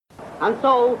And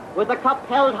so, with the cup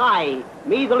held high,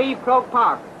 Meath will leave Croke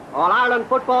Park, All-Ireland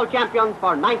football champions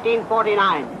for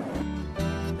 1949.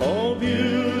 Oh,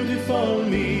 beautiful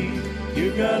Meath,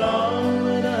 you've got all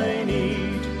that I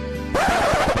need.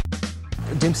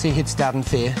 Dempsey hits Darren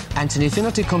Fay. Anthony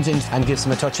Finnerty comes in and gives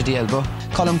him a touch of the elbow.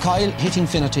 Colm Coyle hitting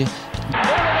Finnerty. They've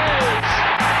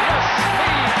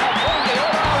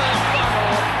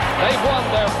won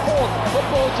their fourth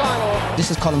football title. This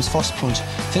is Colm's first punch.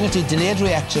 Finnerty delayed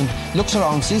reaction, looks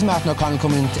around, sees Martin O'Connell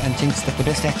coming in and thinks that the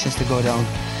best action is to go down.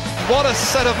 What a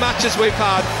set of matches we've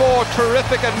had. 4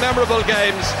 terrific and memorable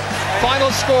games. Final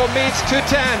score Meath 2-10,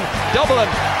 Dublin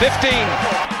 15.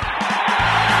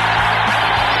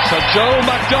 So Joe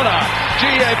McDonough,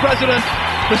 GA President,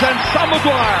 presents Sam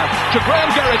Maguire to Graham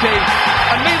Geraghty,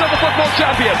 and Meath are the football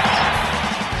champions.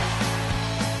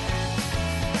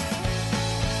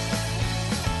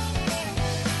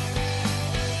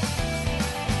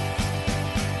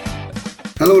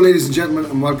 Hello ladies and gentlemen,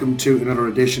 and welcome to another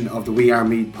edition of the We Are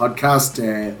Meath podcast.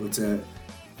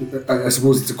 I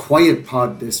suppose it's a quiet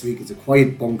pod this week. It's a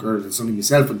quiet bunker. It's only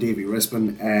myself and Davy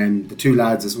Rispin and the two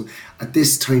lads as well. At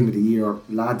this time of the year,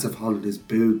 lads have holidays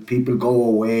booked, people go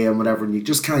away and whatever, and you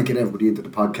just can't get everybody into the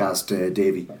podcast,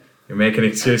 Davy. You're making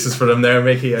excuses for them there,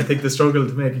 Mickey. I think they struggle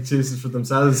to make excuses for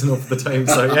themselves enough of the time,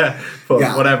 so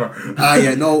whatever.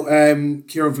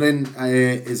 Kieran Flynn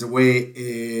is away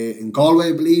in Galway,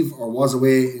 I believe, or was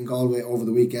away in Galway over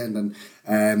the weekend,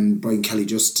 and Brian Kelly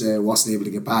just wasn't able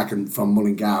to get back from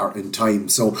Mullingar in time.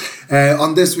 So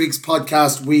on this week's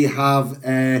podcast, we have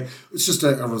it's just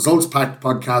a results-packed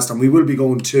podcast, and we will be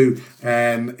going to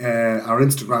our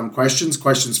Instagram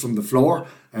questions from the floor.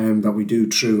 That we do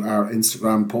through our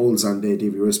Instagram polls, and Davy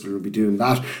Rispin will be doing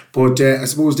that. But I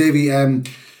suppose, Davy,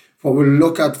 what we'll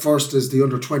look at first is the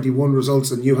under-21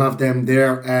 results, and you have them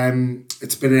there.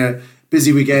 It's been a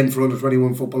busy weekend for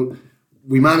under-21 football.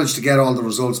 We managed to get all the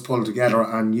results pulled together,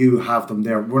 and you have them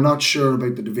there. We're not sure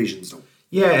about the divisions, though.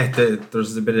 Yeah,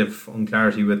 there's a bit of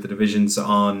unclarity with the divisions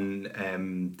on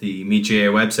the Meath GA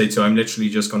website, so I'm literally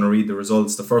just going to read the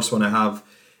results. The first one I have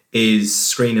is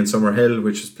Skryne and Summerhill,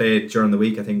 which was played during the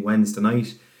week, I think Wednesday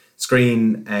night.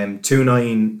 Skryne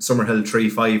 2-9, Summerhill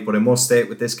 3-5, but I must state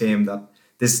with this game that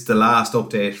this is the last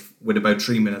update with about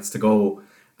 3 minutes to go,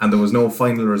 and there was no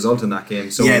final result in that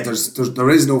game. So yeah, there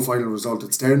is no final result.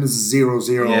 It's down as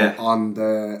 0-0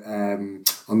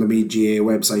 on the Meath GA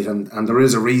website, and there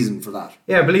is a reason for that.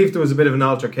 Yeah, I believe there was a bit of an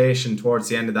altercation towards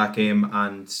the end of that game,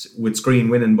 and with Skryne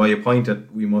winning by a point,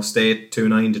 we must state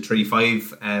 2-9 to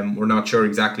 3-5. We're not sure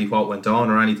exactly what went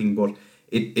on or anything, but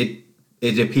it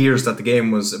appears that the game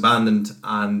was abandoned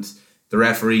and the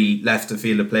referee left the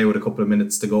field of play with a couple of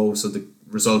minutes to go, so the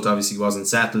result obviously wasn't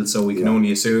settled, so we can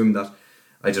only assume that,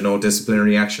 I don't know,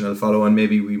 disciplinary action will follow, and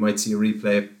maybe we might see a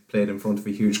replay played in front of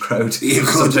a huge crowd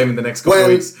sometime in the next couple of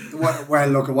weeks. Well,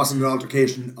 look, it wasn't an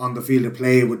altercation on the field of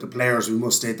play with the players, we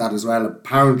must state that as well.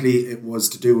 Apparently it was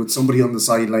to do with somebody on the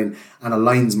sideline and a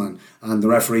linesman, and the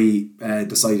referee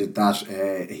decided that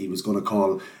he was going to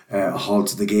call a halt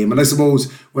to the game. And I suppose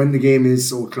when the game is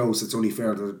so close, it's only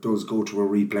fair that it does go to a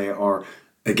replay, or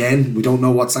again, we don't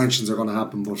know what sanctions are going to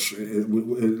happen, but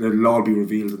it'll all be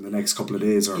revealed in the next couple of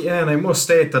days. Yeah, and I must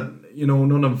state that, you know,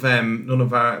 none of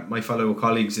my fellow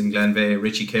colleagues in Glenveigh,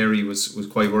 Richie Carey was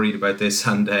quite worried about this,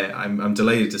 and I'm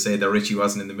delighted to say that Richie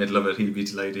wasn't in the middle of it. He'll be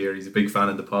delighted here. He's a big fan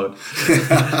of the pod.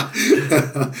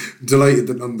 Delighted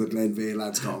that none of the Glenveigh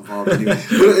lads got involved anyway.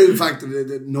 But in fact,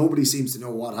 nobody seems to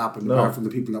know what happened apart from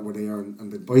the people that were there,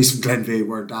 and the boys from Glenveigh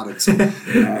weren't at it, so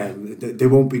they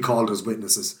won't be called as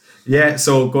witnesses. Yeah,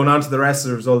 so going on to the rest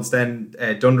of the results then,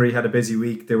 Dundee had a busy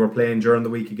week. They were playing during the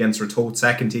week against Ratoath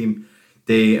second team.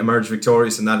 They emerged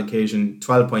victorious on that occasion,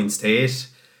 12 points to 8.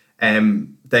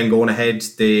 Then going ahead,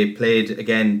 they played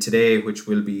again today, which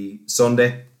will be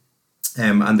Sunday.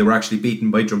 And they were actually beaten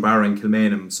by Drumbarra and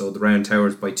Kilmainham, so the Round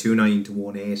Towers by 2-9 to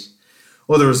 1-8.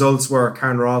 Other results were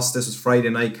Carnaross, this was Friday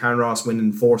night, Carnaross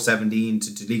winning 4-17 to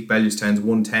Duleek Bellewstown's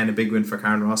 1-10, a big win for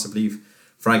Carnaross, I believe.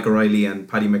 Frank O'Reilly and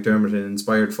Paddy McDermott in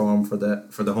inspired form for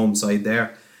the home side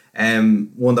there.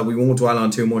 One that we won't dwell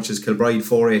on too much is Kilbride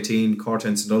 4-18,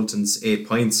 Cortown St Ultan's 8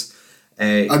 points.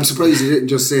 I'm surprised you didn't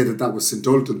just say that was St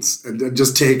Ultan's and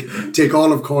just take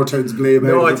all of Cortown's blame.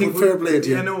 No, I think fair play to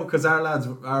you. Yeah, no, because our lads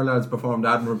performed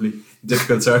admirably.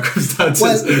 Difficult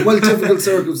circumstances. Well, difficult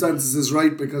circumstances is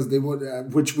right, because they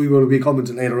would, which we will be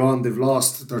commenting later on. They've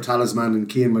lost their talisman in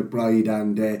Cian McBride,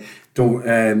 and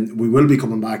we will be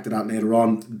coming back to that later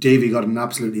on. Davey got an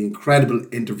absolutely incredible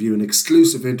interview, an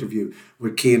exclusive interview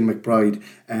with Cian McBride,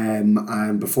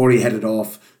 and before he headed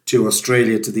off to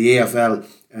Australia to the AFL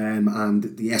and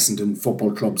the Essendon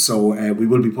Football Club. So we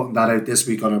will be putting that out this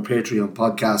week on our Patreon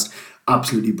podcast.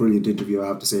 Absolutely brilliant interview, I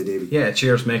have to say, Davey. Yeah,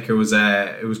 cheers, Mick. It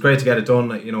was great to get it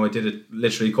done. You know, I did it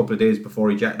literally a couple of days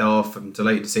before he jetted off. I'm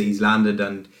delighted to say he's landed,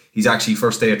 and he's actually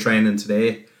first day of training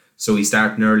today. So he's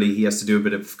starting early. He has to do a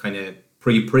bit of kind of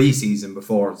pre-season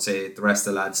before, say, the rest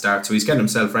of the lads start. So he's getting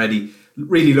himself ready.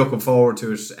 Really looking forward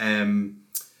to it.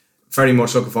 Very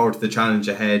much looking forward to the challenge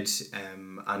ahead.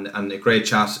 And a great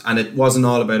chat. And it wasn't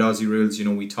all about Aussie rules. You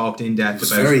know, we talked in depth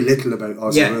about very little about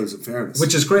Aussie rules, in fairness,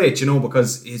 which is great. You know,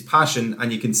 because his passion,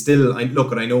 and you can still I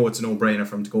know it's a no-brainer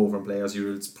for him to go over and play Aussie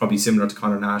rules. Probably similar to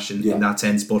Conor Nash in that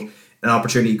sense, but an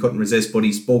opportunity he couldn't resist. But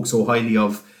he spoke so highly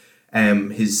of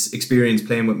his experience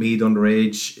playing with Meath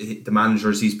underage, the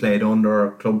managers he's played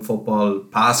under, club football,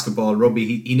 basketball,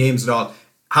 rugby. He names it all.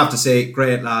 Have to say,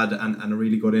 great lad, and a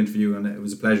really good interview, and it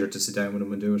was a pleasure to sit down with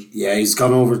him and do it. Yeah, he's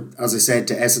gone over, as I said,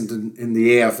 to Essendon in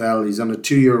the AFL. He's on a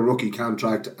 2-year rookie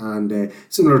contract, and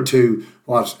similar to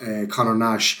what Conor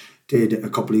Nash did a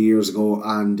couple of years ago,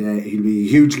 and he'll be a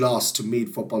huge loss to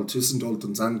Meath football, to St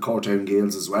Ultans and Courtown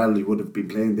Gales as well. He would have been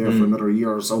playing there for another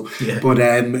year or so. Yeah. But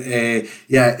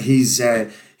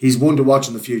he's one to watch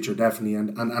in the future, definitely,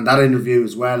 and that interview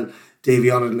as well,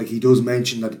 Davey, on it, like, he does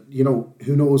mention that, you know,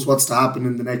 who knows what's to happen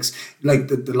in the next, like,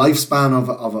 the lifespan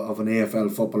of an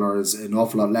AFL footballer is an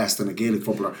awful lot less than a Gaelic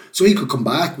footballer. So he could come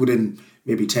back within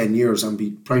maybe 10 years and be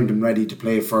primed and ready to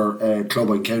play for club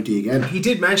and county again. He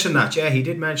did mention that, yeah. He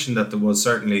did mention that there was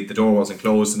certainly, the door wasn't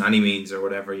closed in any means or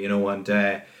whatever, you know, and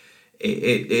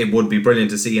it would be brilliant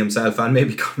to see himself and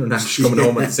maybe Conor Nash coming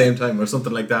home at the same time or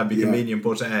something like that would be convenient.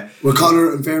 But well,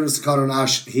 Conor, in fairness to Conor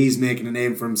Nash, he's making a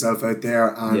name for himself out there,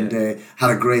 and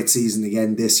had a great season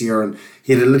again this year. And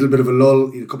he had a little bit of a lull.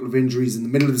 He had a couple of injuries in the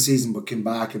middle of the season, but came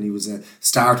back, and he was a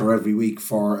starter every week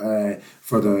for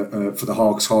the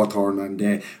Hawks Hawthorn.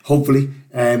 And hopefully,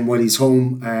 when he's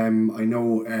home, I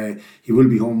know he will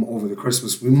be home over the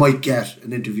Christmas. We might get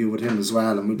an interview with him as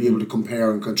well, and we'll be able to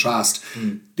compare and contrast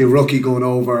the rookie going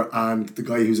over and the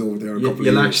guy who's over there.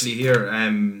 You'll actually hear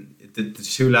the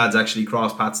two lads actually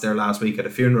crossed paths there last week at a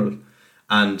funeral.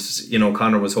 And, you know,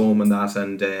 Conor was home and that,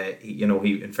 and, he,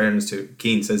 in fairness to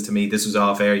Keane, says to me, this was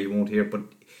off air, you won't hear, but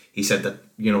he said that,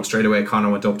 you know, straight away Conor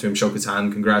went up to him, shook his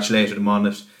hand, congratulated him on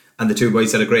it, and the two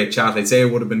boys had a great chat. I'd say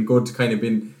it would have been good to kind of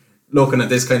been looking at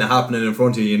this kind of happening in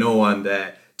front of you, you know, and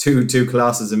two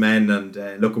colossus of men, and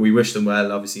look, we wish them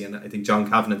well, obviously, and I think John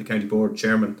Cavan, the county board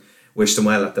chairman, wished them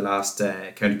well at the last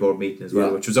county board meeting as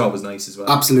well, which was always nice as well.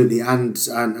 Absolutely, and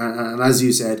as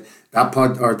you said,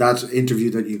 that interview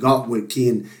that you got with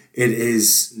Keane, it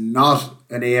is not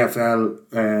an AFL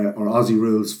or Aussie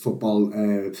Rules football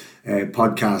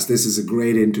podcast. This is a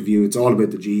great interview. It's all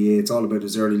about the GAA. It's all about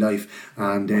his early life,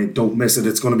 and don't miss it.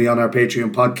 It's going to be on our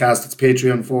Patreon podcast. It's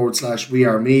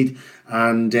Patreon.com/WeAreMeath,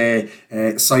 and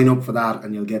sign up for that,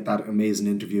 and you'll get that amazing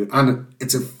interview. And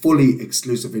it's a fully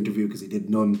exclusive interview because he did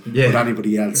none with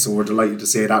anybody else. So we're delighted to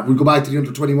say that. We'll go back to the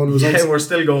under-21 results. Yeah, we're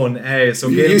still going. So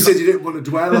you said you didn't want to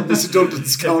dwell on this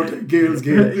Dundon's Gales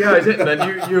game. Yeah, I didn't,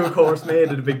 and you of course made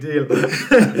it a big deal.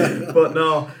 But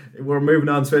no, we're moving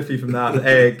on swiftly from that.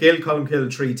 Gael Colmkill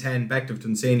 3-10, Bective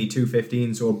Dunsany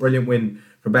 2-15. So a brilliant win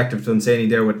for Bective Dunsany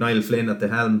there with Niall Flynn at the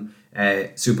helm.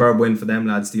 Superb win for them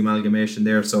lads, the amalgamation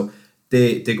there. So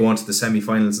they go on to the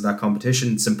semi-finals of that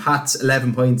competition. St Pat's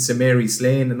 11 points, St Mary's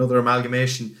Slane, another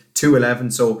amalgamation,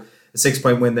 2-11. So a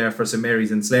 6-point win there for St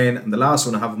Mary's and Slane. And the last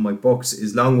one I have in my books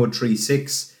is Longwood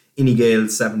 3-6. Inny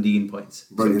Gales 17 points.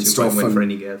 Brilliant stuff. Win for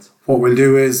Inny Gales. What we'll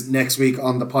do is next week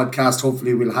on the podcast,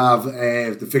 hopefully we'll have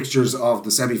the fixtures of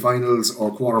the semi-finals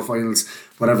or quarter-finals,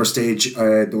 whatever stage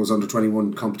those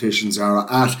under-21 competitions are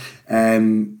at.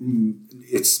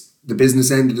 It's the business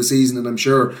end of the season, and I'm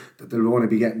sure that they'll want to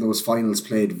be getting those finals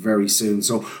played very soon.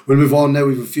 So we'll move on now.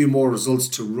 We have a few more results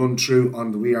to run through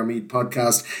on the We Are Meath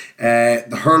podcast.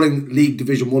 The Hurling League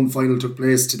Division 1 final took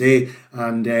place today,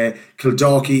 and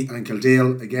Kildalkey and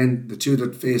Kildale, again, the two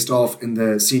that faced off in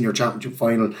the Senior Championship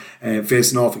final,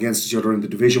 facing off against each other in the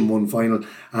Division 1 final.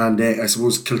 And I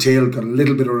suppose Kildale got a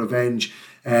little bit of revenge.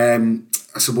 I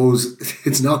suppose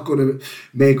it's not going to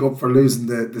make up for losing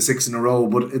the 6 in a row,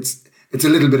 but it's a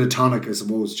little bit of tonic, I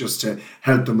suppose, just to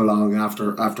help them along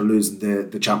after losing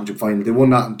the championship final. They won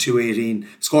that in 2-18,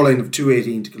 scoreline of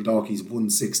 2-18 to Kildalkey's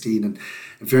 1-16. And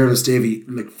in fairness, Davey,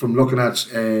 like, from looking at,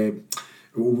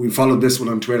 we followed this one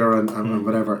on Twitter and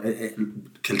whatever,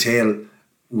 Kildale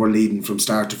were leading from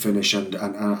start to finish, and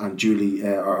duly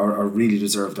or really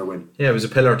deserved their win. Yeah, it was a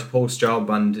pillar to post job,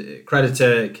 and credit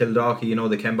to Kildalkey, you know,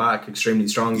 they came back extremely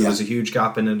strong. There was a huge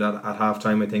gap in it at half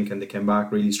time, I think, and they came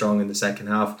back really strong in the second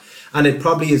half. And it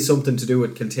probably is something to do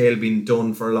with Kildale being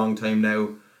done for a long time now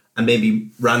and maybe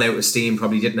ran out of steam,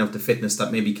 probably didn't have the fitness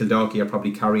that maybe Kildalkey are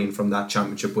probably carrying from that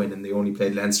championship win, and they only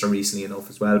played Leinster recently enough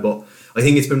as well. But I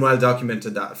think it's been well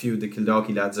documented that a few of the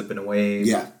Kildalkey lads have been away,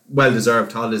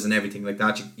 well-deserved holidays and everything like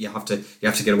that. You have to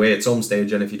get away at some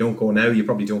stage, and if you don't go now, you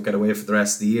probably don't get away for the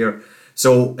rest of the year.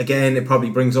 So again, it probably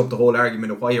brings up the whole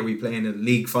argument of why are we playing a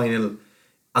league final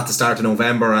at the start of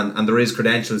November, and there is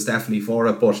credentials definitely for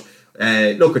it, but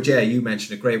look at you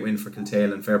mentioned a great win for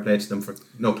Kiltale, and fair play to them for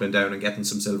knuckling down and getting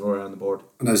some silverware on the board.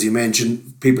 And as you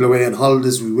mentioned, people away on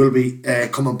holidays, we will be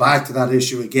coming back to that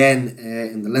issue again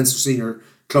in the Leinster Senior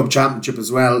Club Championship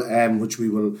as well, which we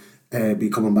will be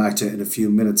coming back to in a few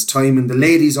minutes' time. In the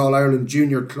Ladies All-Ireland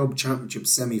Junior Club Championship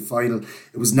semi-final,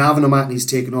 it was Navan O'Mahony's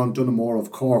taking on Dunamore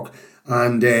of Cork,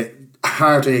 and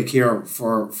heartache here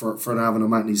for Navan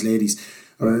O'Mahony's ladies.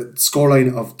 A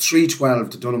scoreline of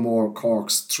 3-12 to Dunamore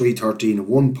Cork's 3-13, a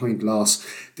 1 point loss.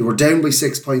 They were down by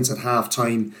 6 points at half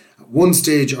time.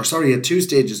 At 2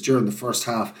 stages during the first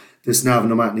half, this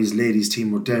Navan O'Mahony's ladies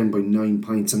team were down by 9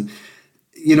 points. And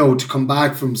to come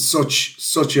back from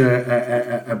such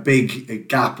a big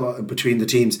gap between the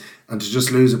teams and to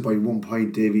just lose it by 1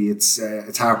 point, Davy, it's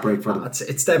heartbreak for them.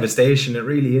 It's devastation, it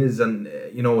really is, and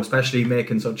especially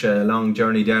making such a long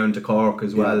journey down to Cork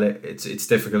as well. It's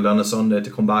difficult on a Sunday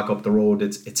to come back up the road.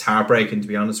 It's heartbreaking, to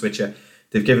be honest with you.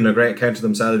 They've given a great account of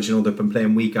themselves. They've been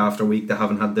playing week after week. They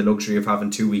haven't had the luxury of having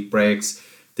 2 week breaks.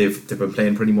 They've been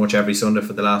playing pretty much every Sunday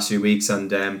for the last few weeks, and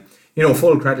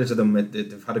full credit to them.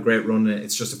 They've had a great run.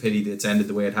 It's just a pity that it's ended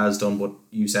the way it has done, but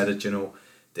you said it,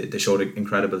 they showed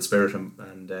incredible spirit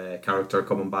and character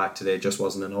coming back today. Just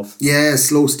wasn't enough. Yeah,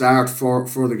 slow start for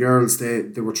the girls.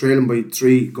 They were trailing by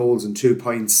 3 goals and 2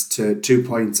 points to 2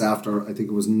 points after, I think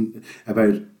it was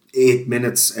about 8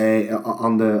 minutes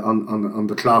on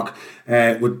the clock.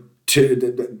 The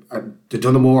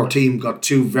Dunamore team got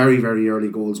 2 very, very early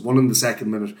goals, one in the 2nd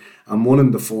minute and one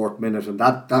in the 4th minute, and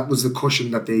that was the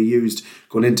cushion that they used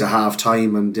going into half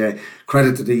time. And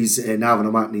credit to these Navan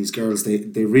O'Mahony's girls,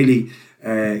 they really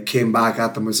came back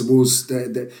at them. I suppose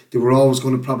they were always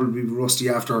going to probably be rusty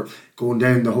after going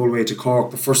down the whole way to Cork.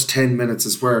 The first 10 minutes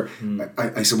is where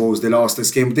I suppose they lost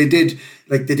this game. But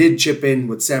they did chip in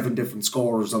with 7 different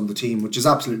scorers on the team, which is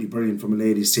absolutely brilliant from a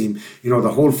ladies team.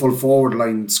 The whole full forward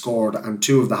line scored, and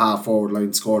 2 of the half forward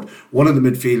line scored. One of the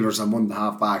midfielders and one of the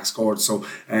half back scored. So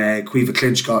Caoimhe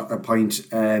Clinch got a point,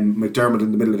 McDermott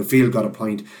in the middle of the field got a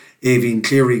point, Avian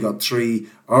Cleary got 3,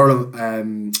 Orla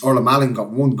Mallon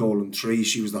got 1 goal and 3.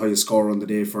 She was the highest scorer on the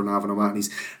day for Navan O'Mahony's.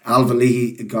 Alva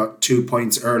Leahy got 2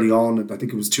 points early on. I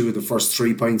think it was 2 of the first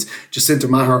 3 points. Jacinta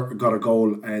Maher got a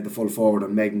goal, the full forward,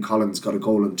 and Megan Collins got a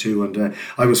goal and 2. And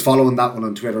I was following that one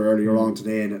on Twitter earlier on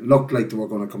today, and it looked like they were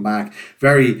going to come back.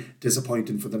 Very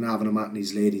disappointing for the Navan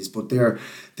O'Mahony's ladies, but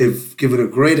they've given a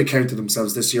great account of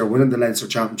themselves this year, winning the Leinster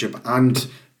Championship, and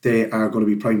they are going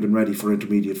to be primed and ready for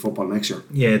intermediate football next year.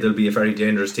 Yeah, they'll be a very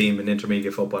dangerous team in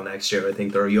intermediate football next year. I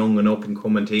think they're a young and up and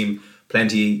coming team,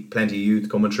 plenty of youth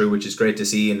coming through, which is great to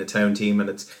see in the town team,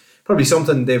 and it's probably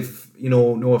something they've,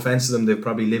 no offence to them, they've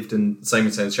probably lived in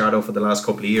Simonstown Shardo for the last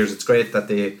couple of years. It's great that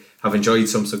they have enjoyed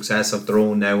some success of their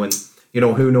own now, and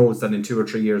who knows that in 2 or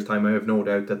 3 years' time, I have no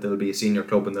doubt that there'll be a senior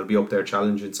club and they'll be up there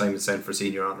challenging Simonstown for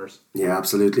senior honours. Yeah,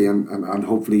 absolutely, and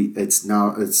hopefully it's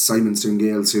Simonstown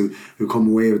Gales who come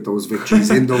away with those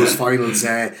victories in those finals.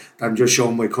 I'm just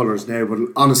showing my colours now, but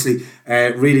honestly,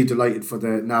 really delighted for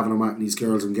the Navan O'Mahony's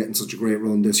girls and getting such a great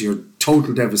run this year.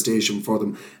 Total devastation for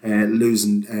them,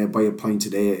 losing by a point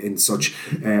today in such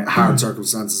hard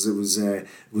circumstances. It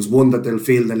was one that they'll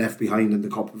feel they left behind in the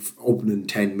cup opening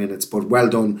 10 minutes, but well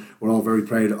done. We're all very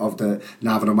proud of the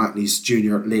Navan O'Mahony's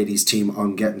junior ladies team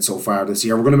on getting so far this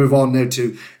year. We're going to move on now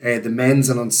to the men's,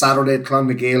 and on Saturday,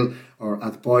 Clonmagale, or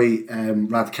Athboy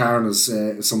Rathcarn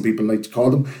as some people like to call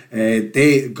them,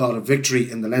 they got a victory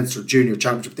in the Leinster Junior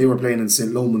Championship. They were playing in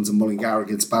St. Lomans and Mullingar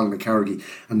against Ballinaccarrigy,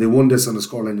 and they won this on a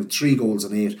scoreline of 3 goals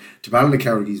and 8 to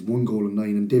Ballinaccarrigy's 1 goal and 9.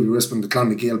 And Davy Rispin, the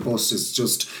Clonmagale bus is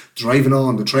just driving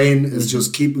on. The train is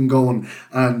just keeping going,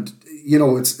 and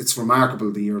it's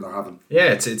remarkable the year they're having.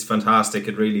 Yeah, it's fantastic.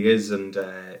 It really is, and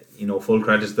full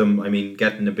credit to them. I mean,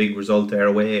 getting a big result there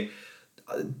away.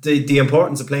 The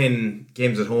importance of playing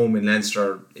games at home in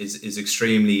Leinster is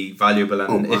extremely valuable,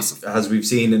 and as we've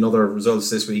seen in other results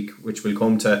this week, which we'll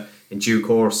come to in due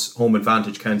course, home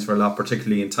advantage counts for a lot,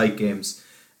 particularly in tight games.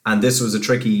 And this was a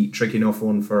tricky enough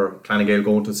one for Clonmagale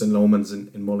going to St. Lomans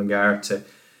in Mullingar to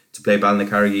play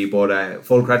Ballinaccarrigy, but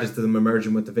full credit to them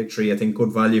emerging with the victory. I think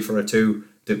good value for it too.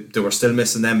 They were still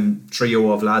missing them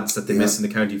trio of lads that they missed in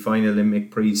the county final, in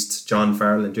Mick Priest, John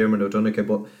Farrell and Dermot O'Donoghue,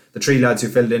 but the 3 lads who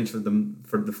filled in for them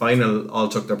for the final all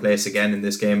took their place again in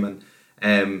this game, and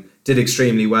Did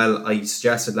extremely well. I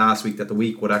suggested last week that the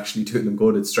week would actually do them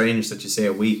good. It's strange that you say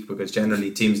a week, because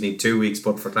generally teams need 2 weeks,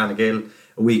 but for Clonagale,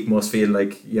 a week must feel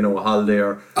like, you know, a holiday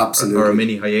or a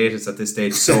mini hiatus at this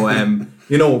stage. So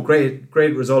you know, great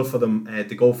result for them.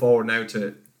 They go forward now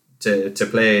to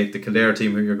play the Kildare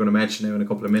team, who you're going to mention now in a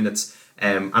couple of minutes,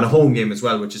 and a home game as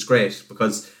well, which is great,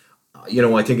 because you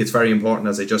know, I think it's very important,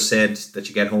 as I just said, that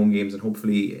you get home games, and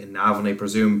hopefully in Navan, I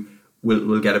presume,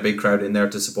 we'll get a big crowd in there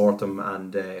to support them,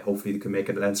 and hopefully they can make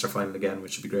it a Leinster final again,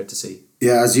 which would be great to see.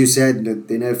 Yeah, as you said,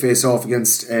 they now face off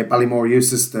against Ballymore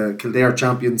Eustace, the Kildare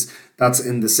champions. That's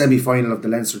in the semi-final of the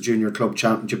Leinster Junior Club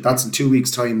Championship. That's in 2 weeks'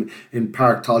 time in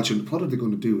Park Tolchin. What are they going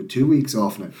to do with 2 weeks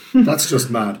off now? That's just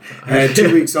mad.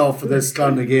 2 weeks off for this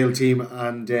Clonagale team,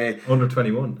 and under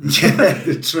 21.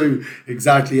 Yeah, true,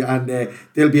 exactly. And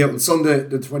they'll be out on Sunday,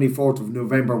 the 24th of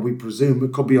November. We presume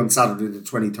it could be on Saturday, the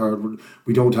 23rd.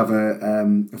 We don't have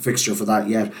a fixture for that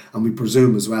yet, and we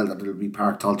presume as well that it'll be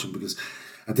Park Tolchin, because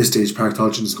at this stage, Park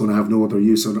Tolchin is going to have no other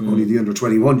use on only the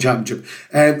under-21 championship.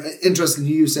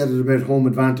 Interestingly, you said it about home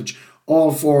advantage.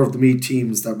 All 4 of the Meath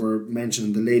teams that were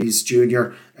mentioned, the ladies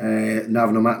junior,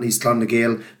 Navan O'Mahony's,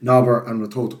 Clonagale, Nobber and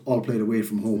Ratoath, all played away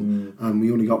from home, and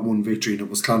we only got one victory, and it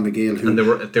was Clonagale.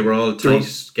 And they were all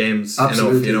tight games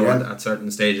enough, you know, yeah. at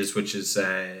certain stages, which is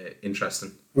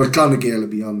interesting. Well, Clonagale will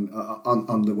be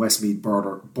on the Westmeath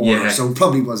border, Yeah. so it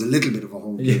probably was a little bit of a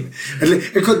home game.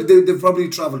 They probably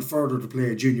travelled further to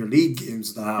play junior league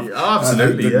games than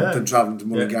travelling to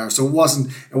Mullingar. So it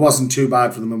wasn't too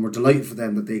bad for them, and we're delighted for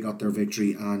them that they got their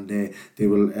victory, and they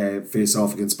will face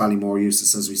off against Ballymore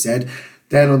Eustace, as we said.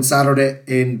 Then on Saturday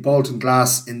in Bolton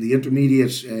Glass, in the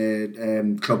intermediate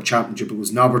club championship, it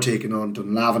was Nobber taking on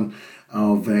Dunlavin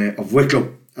of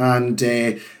Wicklow. And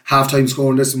half-time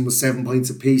score in this one was 7 points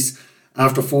apiece.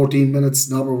 After 14 minutes,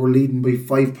 Nobber were leading by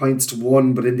 5 points to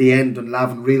 1, but in the end,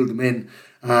 Dunlavin reeled them in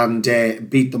and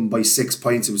beat them by 6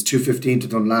 points. It was 2-15 to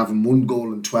Dunlavin, 1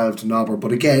 goal and 12 to Nobber.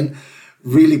 But again,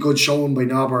 really good showing by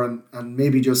Nobber, and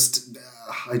maybe just,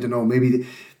 I don't know, maybe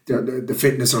the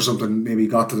fitness or something maybe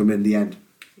got to them in the end.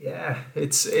 Yeah,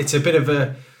 it's a bit of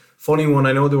a funny one.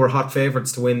 I know they were hot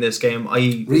favourites to win this game.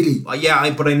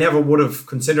 But I never would have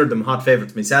considered them hot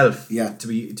favourites myself. Yeah, to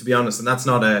be honest, and that's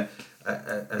not a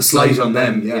slight on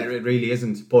them. Yeah. It really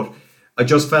isn't. But I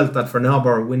just felt that for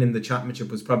Nobber, winning the championship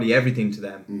was probably everything to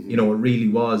them. Mm-hmm. You know, it really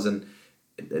was. And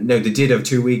now they did have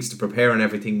 2 weeks to prepare and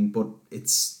everything, but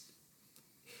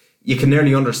you can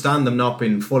nearly understand them not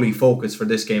being fully focused for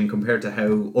this game compared to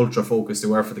how ultra focused they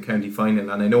were for the county final.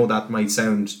 And I know that might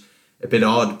sound a bit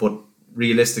odd, but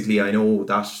realistically, I know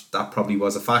that probably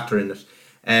was a factor in it.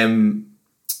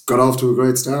 Got off to a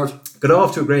great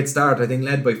start. I think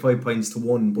led by 5 points to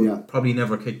 1, but probably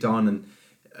never kicked on. And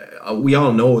we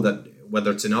all know that whether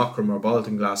it's in Ockram or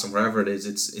Baltinglass or wherever it is,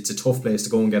 it's a tough place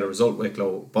to go and get a result.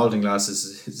 Wicklow, Baltinglass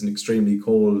is an extremely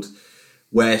cold,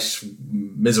 wet,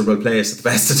 miserable place at the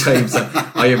best of times.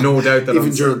 I have no doubt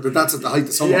that but that's at the height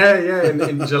of summer. Yeah,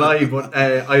 in July. But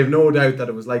I have no doubt that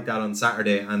it was like that on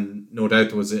Saturday, and no doubt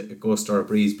there was a gust or a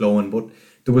breeze blowing. But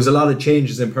there was a lot of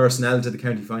changes in personnel to the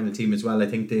county final team as well. I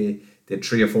think they had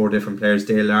 3 or 4 different players.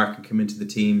 Dale Larkin came into the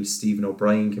team. Stephen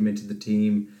O'Brien came into the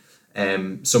team.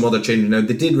 Some other changes. Now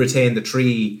they did retain the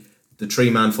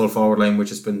three-man full forward line, which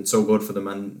has been so good for them,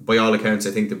 and by all accounts I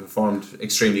think they performed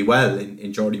extremely well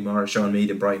in Geordie Morris, Sean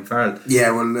Mead and Brian Farrell. Yeah,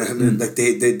 well, like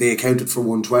they accounted for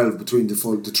 112 between the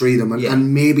three of them,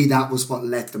 and maybe that was what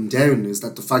let them down, is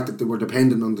that the fact that they were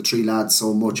dependent on the 3 lads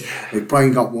so much. Like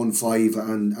Brian got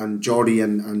 1-5 and Geordie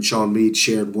and Sean Mead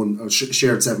shared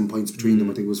 7 points between them.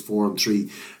 I think it was 4 and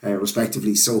 3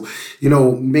 respectively. So, you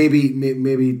know,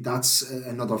 maybe that's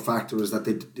another factor, is that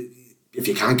if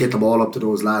you can't get the ball up to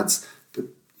those lads,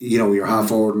 you know, your half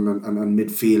forward and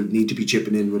midfield need to be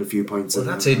chipping in with a few points. Well,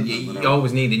 that's it. You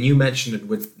always need, and you mentioned it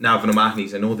with Navan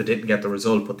O'Mahony's. I know they didn't get the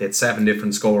result, but they had 7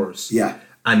 different scorers. Yeah.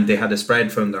 And they had a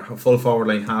spread from their full forward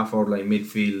line, half forward line,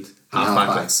 midfield, half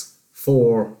back line.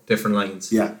 4 different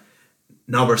lines. Yeah.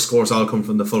 Nobber scores all come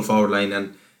from the full forward line,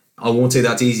 and I won't say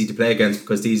that's easy to play against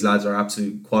because these lads are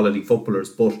absolute quality footballers,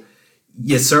 but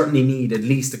you certainly need at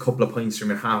least a couple of points from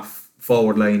your half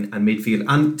forward line and midfield.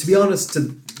 And to be honest,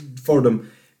 for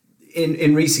them,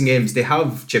 in recent games they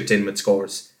have chipped in with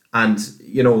scores, and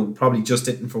you know, probably just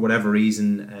didn't for whatever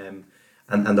reason,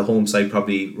 and the home side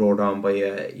probably roared on by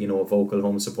a vocal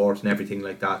home support and everything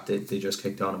like that. They just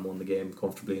kicked on and won the game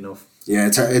comfortably enough. Yeah,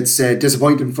 it's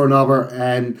disappointing for Nobber.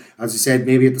 As you said,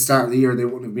 maybe at the start of the year they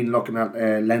wouldn't have been looking at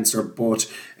Leinster, but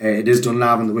it is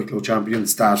Dunlavin, the Wicklow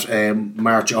champions, that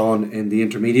march on in the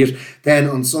intermediate. Then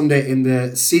on Sunday in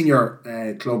the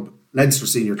senior club Leinster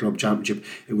Senior Club Championship.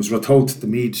 It was Ratoath, the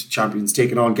Meath champions,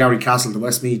 taking on Garrycastle, the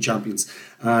Westmeath champions,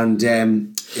 and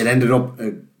it ended up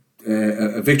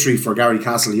a victory for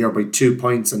Garrycastle here by 2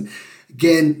 points. And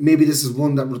again, maybe this is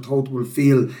one that Ratoath will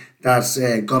feel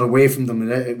that got away from them.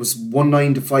 It was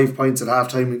 1-9 to 5 points at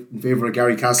half-time in favour of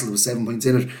Garrycastle. There was 7 points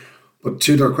in it. But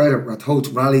to their credit,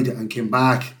 Ratoath rallied and came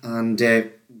back and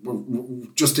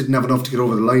just didn't have enough to get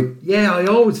over the line. Yeah, I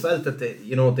always felt that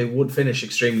they would finish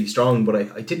extremely strong, but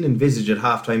I didn't envisage at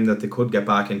half-time that they could get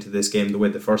back into this game the way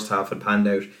the first half had panned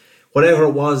out. Whatever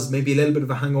it was, maybe a little bit of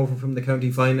a hangover from the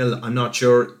county final, I'm not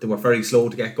sure. They were very slow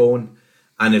to get going.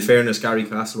 And in fairness,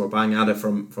 Garrycastle were bang at it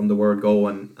from the word go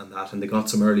and they got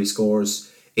some early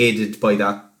scores, aided by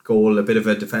that goal, a bit of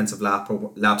a defensive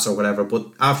lapse or whatever. But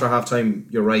after half-time,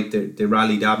 you're right, they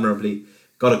rallied admirably,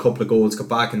 got a couple of goals, got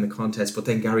back in the contest, but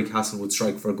then Garrycastle would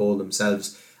strike for a goal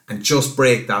themselves and just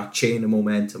break that chain of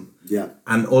momentum. Yeah.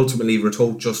 And ultimately,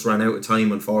 Ratoath just ran out of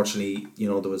time, unfortunately.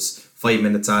 There was 5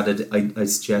 minutes added. I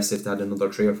suggest if they had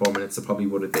another 3 or 4 minutes, they probably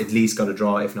would have at least got a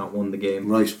draw, if not won the game.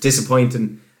 Right.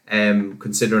 Disappointing,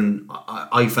 considering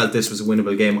I felt this was a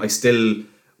winnable game. I still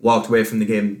walked away from the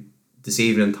game this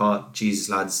evening and thought, Jesus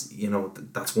lads,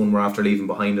 that's one we're after leaving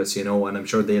behind us, and I'm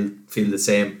sure they'll feel the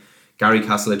same.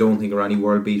 Garrycastle, I don't think are any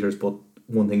world beaters, but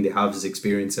one thing they have is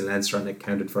experience in Leinster, and it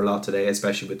counted for a lot today,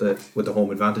 especially with the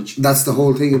home advantage. That's the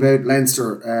whole thing about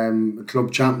Leinster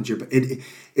Club Championship.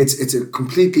 It's a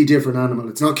completely different animal.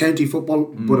 It's not county football,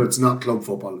 but it's not club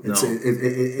football.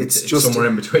 It's just somewhere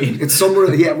in between. It's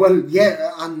somewhere, yeah. Well,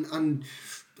 yeah, and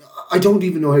I don't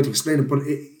even know how to explain it, but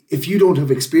if you don't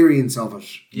have experience of it,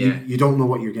 you don't know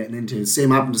what you're getting into. Same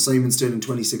happened to Simonstown in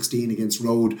 2016 against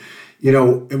Road.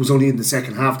 It was only in the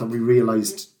second half that we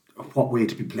realised what way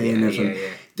to be playing it.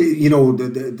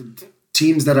 The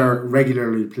teams that are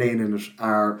regularly playing in it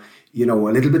are, a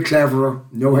little bit cleverer,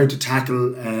 know how to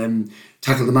tackle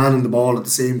the man and the ball at the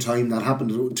same time. That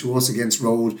happened to us against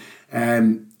Road.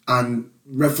 And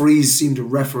referees seem to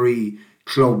referee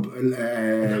club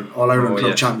All-Ireland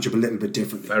Club Championship a little bit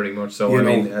differently. Very much so.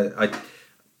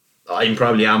 I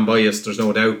probably am biased, there's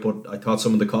no doubt, but I thought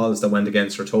some of the calls that went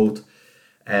against Ratoath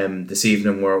this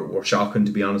evening were shocking,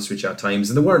 to be honest with you, at times.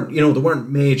 And there weren't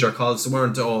major calls. There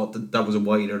weren't that was a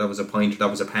wide or that was a point or that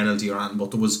was a penalty or anything,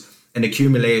 but there was an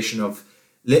accumulation of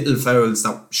little fouls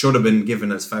that should have been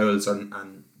given as fouls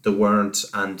and they weren't.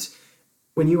 And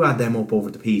when you add them up over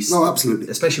the piece, no, absolutely,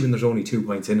 especially when there's only 2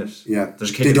 points in it,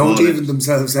 they don't even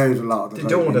themselves out a lot. They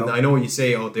don't. I know you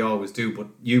say, they always do, but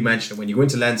you mentioned it. When you go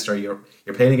into Leinster, you're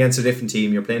playing against a different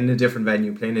team, you're playing in a different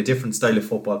venue, playing a different style of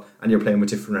football, and you're playing with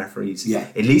different referees. Yeah.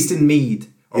 At least in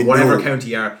Meath or whatever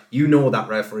county you are, you know that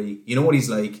referee. You know what he's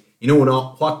like. You know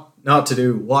what not to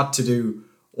do, what to do,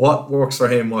 what works for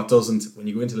him, what doesn't. When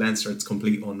you go into Leinster, it's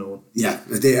complete unknown. Yeah,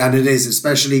 and it is,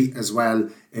 especially as well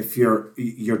if you're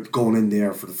going in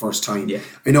there for the first time. Yeah.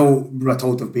 I know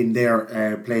Ratoath have been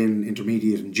there playing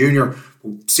intermediate and junior.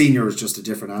 Senior is just a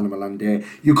different animal. And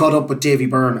you caught up with Davy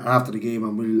Byrne after the game,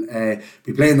 and we'll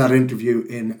be playing that interview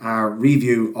in our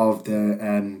review of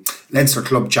the Leinster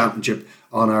Club Championship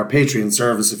on our Patreon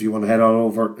service. If you want to head on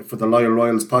over for the Loyal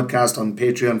Royals podcast on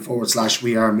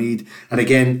Patreon/We Are Meath. And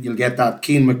again, you'll get that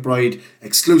Keane McBride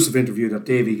exclusive interview that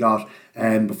Davy got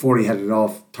before he headed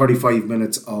off. 35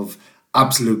 minutes of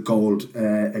absolute gold.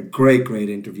 A great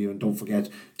interview, and don't forget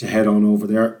to head on over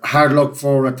there. Hard luck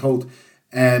for Ratoath.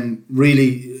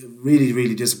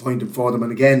 Really disappointing for them.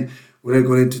 And again, without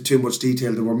going into too much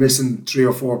detail, they were missing 3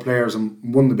 or 4 players, and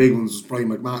one of the big ones was Brian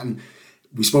McMahon.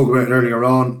 We spoke about it earlier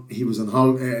on. He was on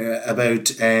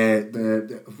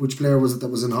which player was it that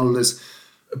was on holidays?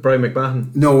 Brian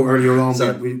McMahon. No, earlier on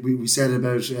we said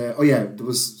about there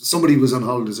was somebody who was on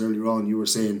holidays earlier on. You were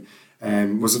saying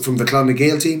was it from the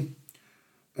Clonagale team?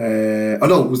 It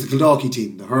was the Kildalkey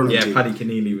team, the hurling team. Paddy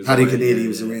Keneally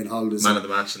was away on holidays. Man of the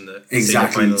match in the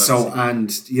exactly. So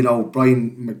and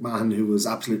Brian McMahon, who was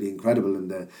absolutely incredible in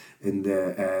the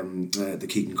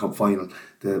Keaton Cup final,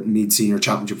 the Meath Senior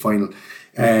Championship final.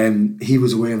 He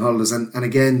was away on holidays, and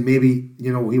again, maybe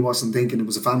he wasn't thinking it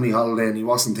was a family holiday, and he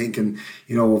wasn't thinking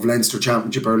of Leinster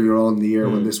Championship earlier on in the year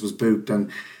when this was booked, and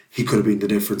he could have been the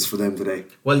difference for them today.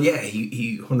 Well, yeah,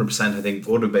 he 100% I think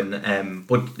would have been.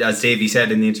 But as Davey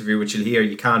said in the interview, which you'll hear,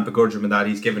 you can't begrudge him in that.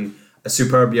 He's given a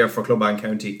superb year for Club and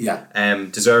County. Yeah.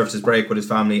 Deserved his break with his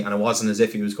family, and it wasn't as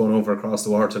if he was going over across the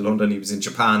water to London. He was in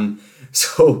Japan.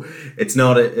 So it's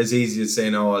not as easy as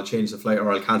saying, I'll change the flight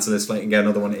or I'll cancel this flight and get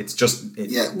another one. It's just,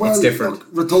 it's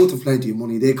different. Look, Ratoath have plenty of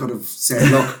money. They could have said,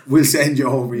 look, we'll send you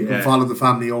over. You can follow the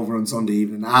family over on Sunday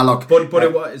evening.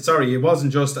 It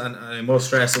wasn't just, and I must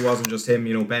stress, it wasn't just him.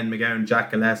 Ben McGowan,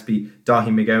 Jack Gillespie, Dahi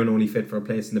McGowan only fit for a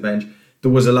place in the bench.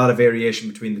 there was a lot of variation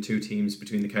between the two teams,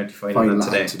 between the county final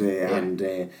and today. And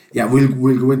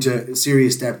we'll go into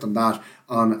serious depth on that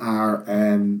on our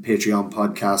Patreon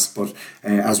podcast. But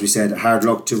as we said, hard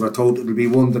luck to Ratoath. It'll be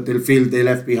one that they'll feel they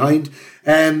left behind.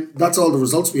 That's all the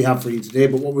results we have for you today.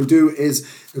 But what we'll do is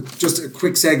just a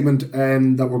quick segment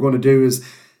that we're going to do is,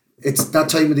 it's that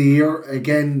time of the year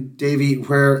again, Davy,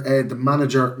 where the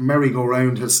manager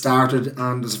merry-go-round has started,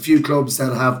 and there's a few clubs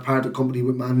that have parted company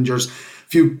with managers.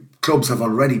 Few clubs have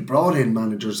already brought in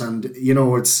managers, and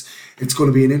it's going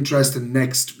to be an interesting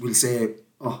next, we'll say,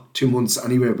 2 months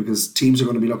anyway, because teams are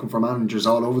going to be looking for managers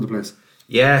all over the place.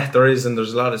 Yeah, there is, and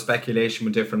there's a lot of speculation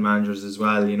with different managers as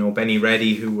well. Benny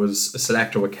Reddy, who was a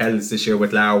selector with Kells this year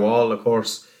with Lara Wall, of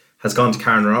course, has gone to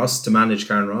Karen Ross to manage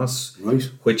Karen Ross, right?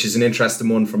 Which is an interesting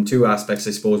one from two aspects, I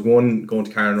suppose. One, going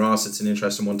to Karen Ross, it's an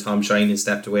interesting one. Tom Shiny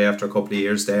stepped away after a couple of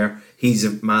years there. He's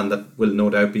a man that will no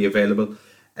doubt be available.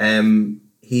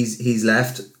 He's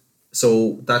left,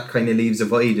 so that kind of leaves a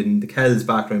void in the Kells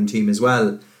backroom team as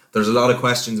well. There's a lot of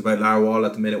questions about Lara Wall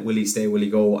at the minute. Will he stay? Will he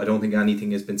go? I don't think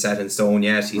anything has been set in stone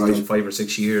yet. He's done 5 or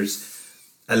 6 years.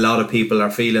 A lot of people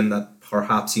are feeling that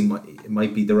perhaps it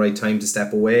might be the right time to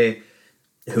step away.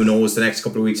 Who knows? The next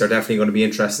couple of weeks are definitely going to be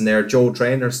interesting there. Joe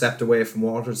Traynor stepped away from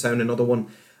Watertown, another one.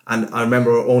 And I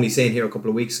remember only saying here a couple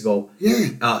of weeks ago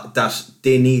that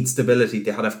they need stability.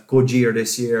 They had a good year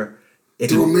this year.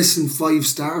 They were missing 5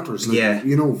 starters.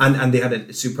 And they had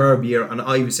a superb year. And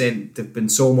I was saying there've been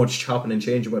so much chopping and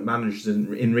changing with managers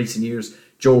in recent years.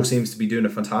 Joe seems to be doing a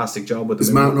fantastic job with them.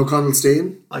 Is Martin O'Connell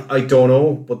staying? I don't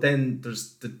know. But then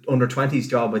there's the under-20s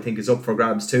job, I think, is up for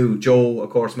grabs too. Joe,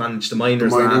 of course, managed the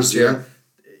minors last year. Yeah.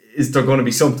 Is there going to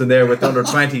be something there with under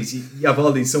 20s? You have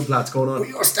all these subplats going on.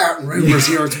 You're starting rumours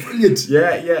here. It's brilliant.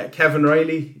 Yeah. Kevin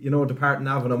Riley, departing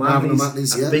Navan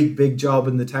O'Mahony's. A big job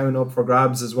in the town up for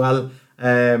grabs as well.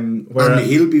 And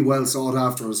he'll be well sought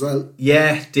after as well.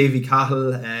 Yeah, Davy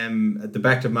Cahill, the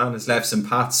Bective man has left St.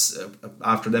 Pat's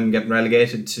after them getting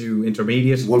relegated to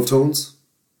intermediate. Wolf Tones.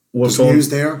 Wolf Tones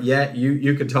there. Yeah,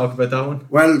 you could talk about that one.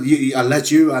 Well, I'll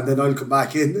let you, and then I'll come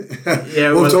back in.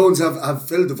 Yeah, Wolf Tones have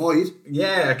filled the void.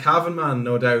 Yeah, a Cavan man,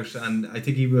 no doubt, and I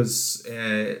think he was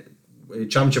a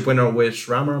championship winner with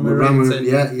Rammer.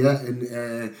 Yeah.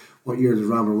 In what year did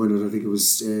Rammer win it? I think it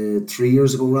was 3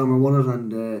 years ago. Rammer won it,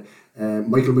 and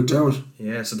Michael McDermott.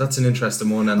 Yeah, so that's an interesting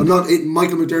one. And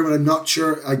Michael McDermott, I'm not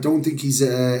sure. I don't think he's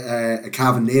a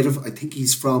Cavan native. I think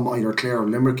he's from either Clare or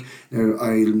Limerick. Now,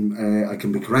 I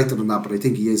can be corrected on that, but I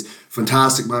think he is.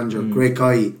 Fantastic manager, great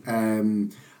guy.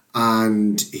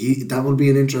 And that will be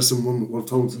an interesting one with Wolf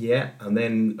Tones. Yeah, and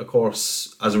then of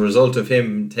course, as a result of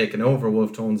him taking over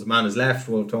Wolf Tones, the man has left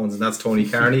Wolf Tones, and that's Tony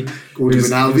Carney, who's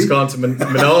gone to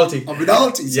Minalty.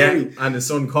 Minalty, sorry. Yeah, and his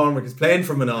son Cormac is playing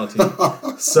for Minalty.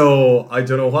 So I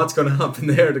don't know what's going to happen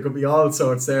there. There could be all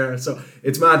sorts there. So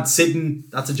it's mad. Sidden,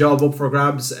 that's a job up for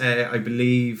grabs. I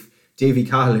believe Davy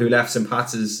Cahill, who left St.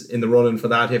 Pat's, is in the running for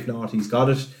that. If not, he's got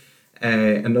it.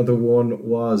 Another one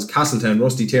was Castletown.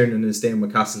 Rusty Tiernan is staying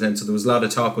with Castletown, so there was a lot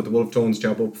of talk with the Wolf Tones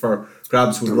job up for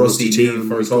grabs with Rusty leave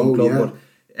for his home club.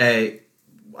 Yeah.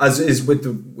 But as is with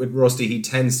Rusty, he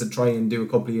tends to try and do a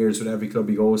couple of years with every club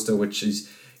he goes to, which is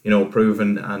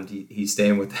proven, and he's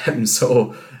staying with them.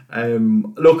 So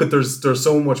there's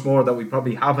so much more that we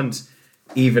probably haven't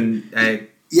even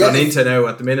gone into now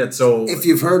at the minute. So if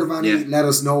you've heard of any, let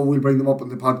us know. We'll bring them up on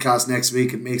the podcast next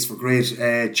week. It makes for great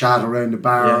chat around the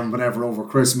bar and whatever over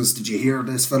Christmas. Did you hear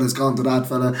this fella's gone to that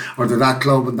fella or to that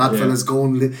club, and that fella's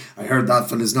going? I heard that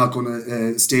fella's not going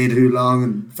to stay too long,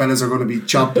 and fellas are going to be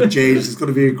chopped and changed. It's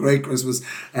going to be a great Christmas.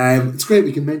 It's great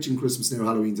we can mention Christmas now.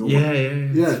 Halloween's over.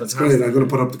 Yeah, it's great. I'm going to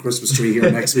put up the Christmas tree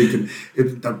here next week, and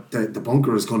the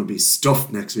bunker is going to be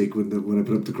stuffed next week when I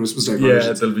put up the Christmas decorations.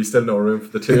 Yeah, there'll be still no room for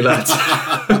the two lads.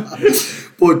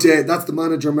 But that's the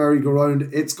manager merry-go-round.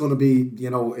 It's going to be,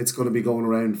 it's going to be going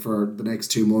around for the next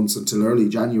 2 months until early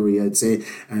January, I'd say,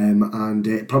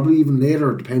 and probably even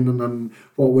later, depending on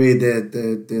what way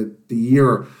the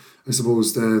year, I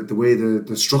suppose, the way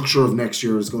the structure of next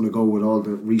year is going to go with all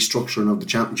the restructuring of the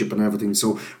championship and everything.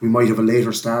 So we might have a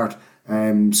later start.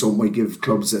 So it might give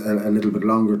clubs a little bit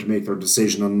longer to make their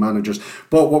decision on managers.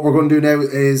 But what we're going to do now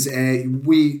is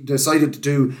we decided to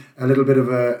do a little bit of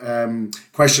a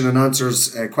question and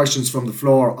answers, questions from the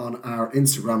floor on our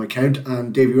Instagram account.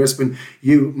 And Davy Rispin,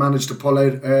 you managed to pull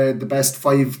out the best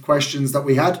 5 questions that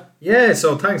we had. Yeah,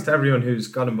 so thanks to everyone who's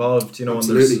got involved.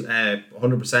 Absolutely. And there's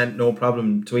 100% no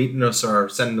problem tweeting us or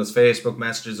sending us Facebook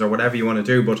messages or whatever you want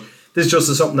to do. But this is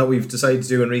just something that we've decided to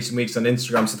do in recent weeks on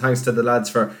Instagram. So thanks to the lads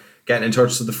for getting in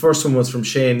touch. So the first one was from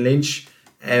Shane Lynch,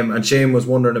 and Shane was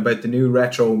wondering about the new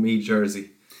retro me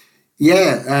jersey.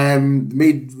 Yeah,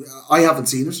 I haven't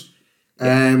seen it.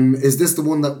 Is this the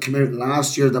one that came out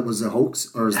last year that was a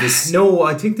hoax, or is this? No,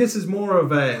 I think this is more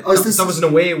of a. That was an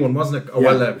away one, wasn't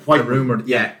it? White rumoured,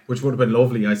 which would have been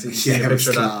lovely. I see a picture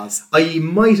of class. that. I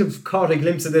might have caught a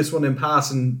glimpse of this one in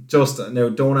passing. Just now,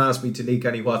 don't ask me to leak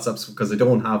any WhatsApps because I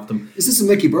don't have them. Is this a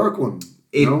Mickey Burke one?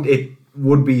 It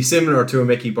would be similar to a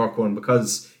Mickey Burke one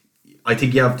because I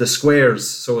think you have the squares,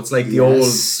 so it's like the old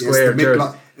square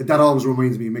jersey. That always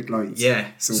reminds me of Mick Lyons. Yeah.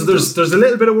 So there's a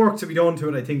little bit of work to be done to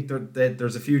it. I think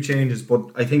there's a few changes, but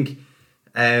I think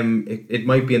it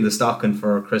might be in the stocking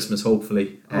for Christmas,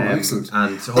 hopefully. Excellent.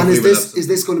 And is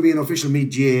this going to be an official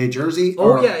Meath GAA jersey?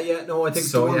 Oh yeah. No, I think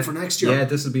so. One for next year. Yeah,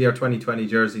 this will be our 2020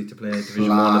 jersey to play Division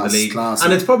 1 of the league. Class.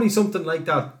 And it's probably something like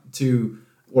that to.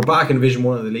 We're back in Division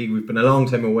 1 of the league. We've been a long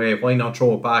time away. Why not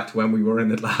throw it back to when we were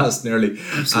in it last, nearly?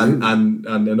 Absolutely. And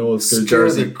an old school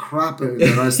jersey. The crap out of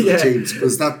the rest of the teams,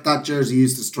 because that jersey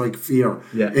used to strike fear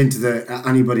into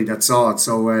anybody that saw it.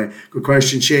 So good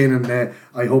question, Shane, and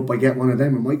I hope I get one of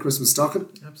them in my Christmas stocking.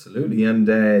 Absolutely. And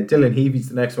Dylan Heavy's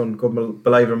the next one. Good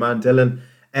believer man, Dylan.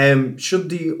 Should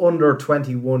the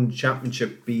under-21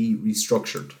 championship be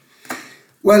restructured?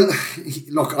 Well,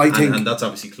 look, I think, and that's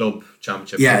obviously club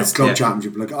championship. Yeah, it's club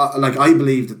championship. Like I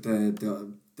believe that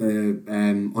the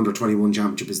under-21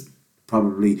 championship is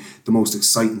probably the most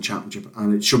exciting championship,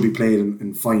 and it should be played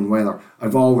in fine weather.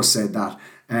 I've always said that.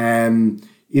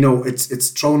 It's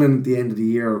thrown in at the end of the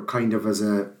year, kind of as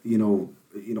a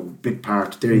bit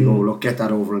part. There you go. Look, get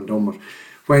that over and done with.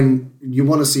 When you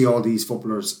want to see all these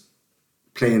footballers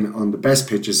playing on the best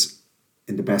pitches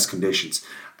in the best conditions,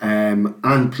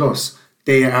 and plus,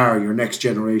 they are your next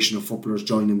generation of footballers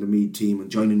joining the Meath team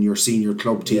and joining your senior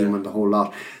club team and the whole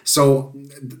lot. So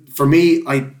for me,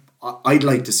 I'd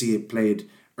like to see it played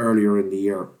earlier in the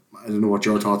year. I don't know what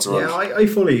your thoughts are. Yeah, I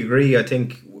fully agree. I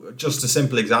think just a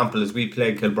simple example is we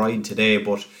played Kilbride today,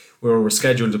 but we were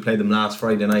scheduled to play them last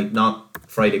Friday night, not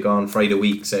Friday gone, Friday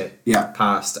week,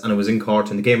 passed, and it was in court,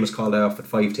 and the game was called off at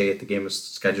 5 to 8. The game was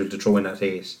scheduled to throw in at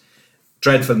 8.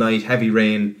 Dreadful night, heavy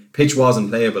rain, pitch wasn't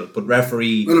playable, but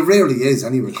referee... Well, it rarely is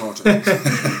anyway, Carter.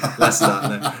 Less of that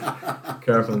now.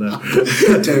 Careful now.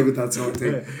 Tell you with that sort of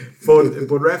thing.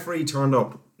 But referee turned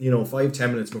up, 5-10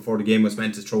 minutes before the game was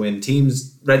meant to throw in.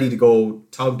 Teams ready to go,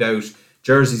 togged out,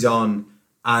 jerseys on,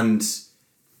 and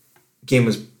game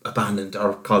was abandoned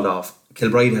or called off.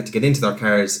 Kilbride had to get into their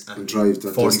cars and drive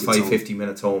 45-50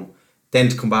 minutes home, then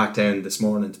to come back down this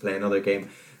morning to play another game.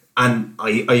 And I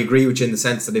agree with you in the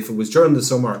sense that if it was during the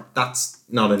summer, that's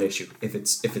not an issue. If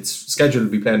it's scheduled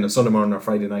to be playing on Sunday morning or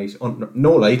Friday night,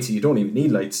 no lights, you don't even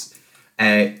need lights,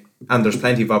 and there's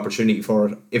plenty of opportunity for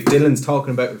it. If Dylan's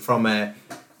talking about it from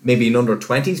maybe an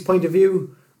under-20s point of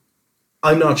view,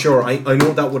 I'm not sure. I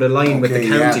know that would align with the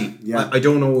county. Yeah. I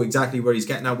don't know exactly where he's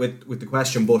getting at with the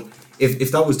question, but if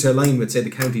that was to align with, say, the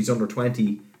county's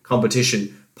under-20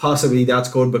 competition, possibly that's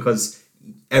good because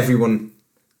everyone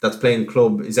that's playing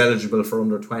club is eligible for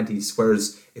under-20s,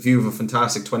 whereas if you have a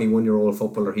fantastic 21-year-old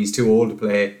footballer, he's too old to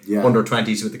play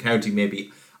under-20s with the county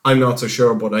maybe. I'm not so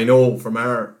sure, but I know from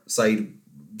our side,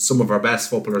 some of our best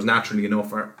footballers, naturally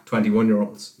enough, are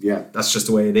 21-year-olds. Yeah. That's just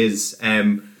the way it is.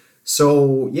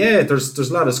 So, yeah, there's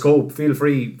a lot of scope. Feel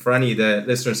free for any of the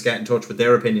listeners to get in touch with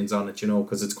their opinions on it,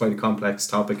 because it's quite a complex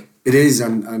topic. It is,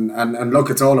 and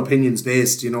look, it's all opinions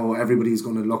based. Everybody's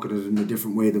going to look at it in a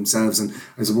different way themselves. And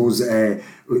I suppose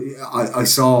I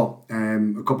saw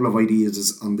a couple of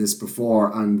ideas on this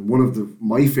before, and one of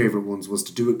my favourite ones was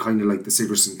to do it kind of like the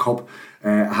Sigerson Cup,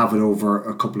 have it over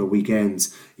a couple of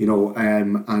weekends,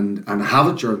 and have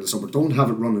it during the summer. Don't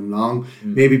have it running long.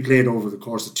 Maybe play it over the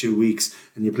course of 2 weeks,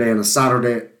 and you play on a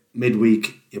Saturday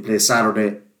midweek, you play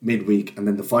Saturday midweek, and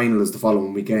then the final is the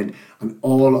following weekend, and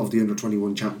all of the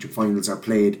under-21 championship finals are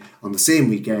played on the same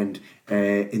weekend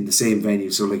in the same venue.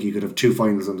 So like you could have 2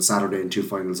 finals on the Saturday and 2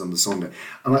 finals on the Sunday,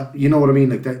 and you know what I mean,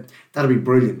 like that'd be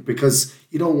brilliant, because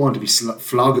you don't want to be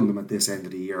flogging them at this end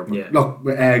of the year. But look,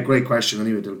 great question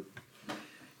anyway, Dylan.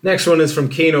 Next one is from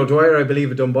Keane O'Dwyer, I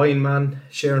believe a Dunboyne man,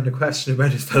 sharing the question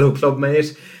about his fellow club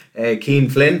mate, Keane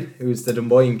Flynn, who's the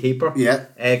Dunboyne keeper. Yeah.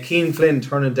 Keane Flynn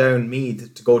turning down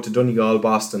Meath to go to Donegal,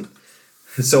 Boston.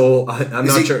 So I'm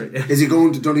not sure. Is he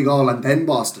going to Donegal and then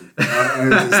Boston? Is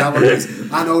that what it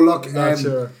is? I know. Look, not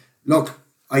sure. Look,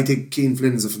 I think Keane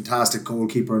Flynn is a fantastic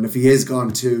goalkeeper, and if he is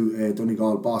gone to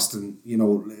Donegal, Boston,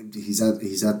 he's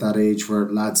at that age where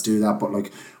lads do that. But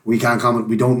like, we can't comment.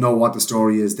 We don't know what the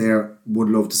story is there. Would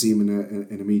love to see him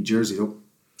in a Meath jersey though.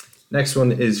 Next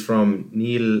one is from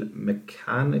Neil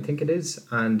McCann, I think it is,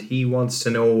 and he wants to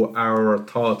know our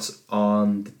thoughts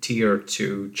on the Tier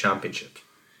 2 Championship.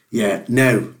 Yeah,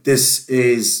 now this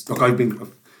is, look, I've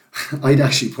I'd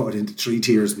actually put it into 3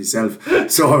 tiers myself.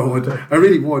 So I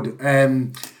really would.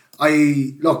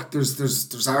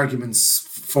 There's arguments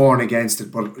for and against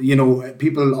it, but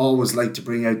people always like to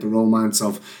bring out the romance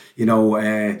of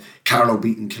Carlow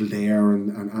beating Kildare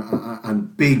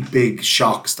and big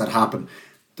shocks that happen.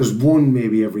 There's one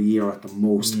maybe every year at the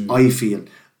most. I feel.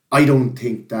 I don't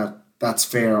think that's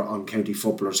fair on county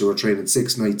footballers who are training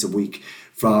 6 nights a week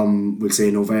from, we'll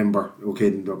say, November. Okay,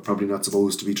 they're probably not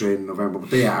supposed to be training in November, but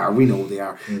they are. We know they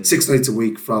are. 6 nights a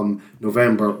week from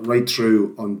November right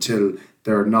through until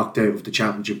they're knocked out of the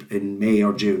championship in May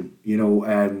or June,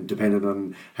 depending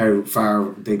on how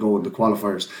far they go in the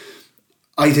qualifiers.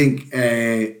 I think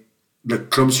the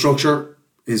club structure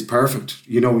is perfect.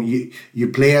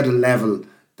 You play at a level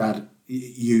that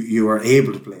you are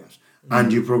able to play at,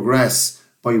 and you progress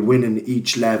by winning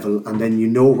each level, and then you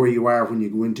know where you are when you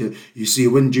go into,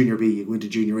 you win Junior B, you go into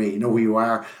Junior A, you know where you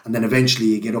are, and then eventually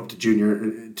you get up to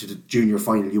the junior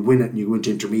final, you win it and you go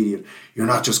into intermediate. You're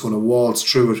not just going to waltz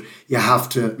through it, you have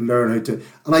to learn how to,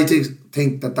 and I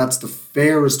think that that's the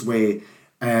fairest way.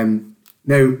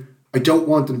 Now, I don't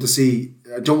want to see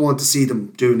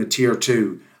them doing a tier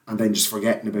 2 and then just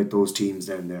forgetting about those teams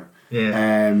down there.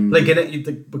 Yeah,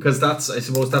 because I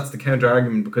suppose that's the counter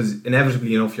argument, because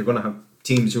inevitably, if you're going to have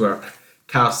teams who are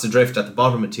cast adrift at the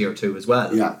bottom of tier 2 as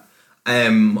well. Yeah.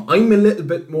 I'm a little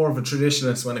bit more of a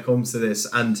traditionalist when it comes to this,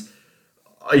 and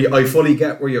I fully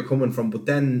get where you're coming from, but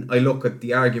then I look at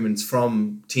the arguments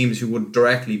from teams who would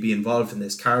directly be involved in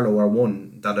this. Carlow are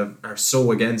one that are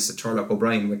so against it. Turlock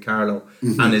O'Brien with Carlow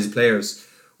and his players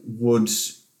would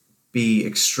be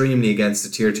extremely against the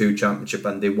tier 2 championship,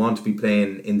 and they want to be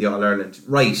playing in the All-Ireland.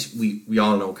 Right, we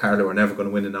all know Carlow are never going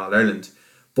to win an All-Ireland,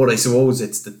 but I suppose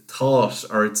it's the thought,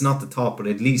 or it's not the thought, but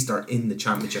at least are in the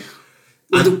championship.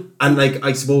 And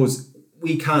I suppose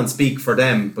we can't speak for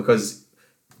them, because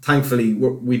thankfully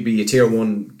we'd be a tier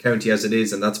 1 county as it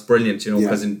is, and that's brilliant,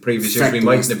 because in previous years we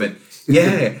mightn't have been.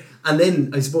 Yeah, and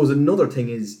then I suppose another thing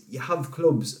is you have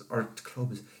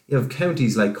you have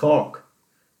counties like Cork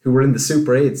who were in the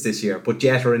Super 8s this year, but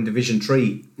yet are in Division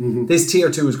 3. This tier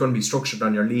 2 is going to be structured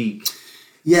on your league.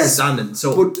 Yes, standing.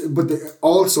 So, but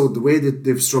also the way that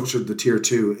they've structured the tier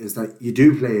 2 is that you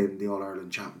do play in the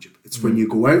All-Ireland Championship. It's when you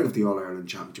go out of the All-Ireland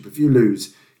Championship, if you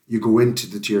lose, you go into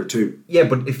the tier 2. Yeah,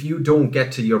 but if you don't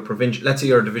get to your provincial, let's say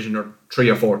you're a Division 3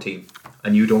 or 4 team,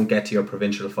 and you don't get to your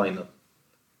provincial final,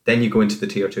 then you go into the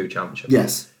tier 2 championship.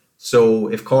 Yes. So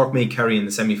if Cork may carry in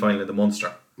the semi-final of the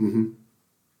Munster,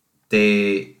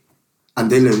 they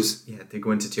lose. Yeah, they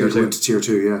go into tier 2. Go into tier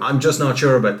 2, yeah. I'm just not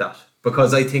sure about that,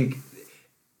 because I think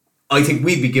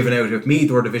we'd be given out if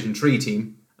Meath were a Division 3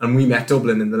 team and we met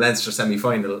Dublin in the Leinster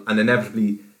semi-final, and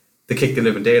inevitably they kicked the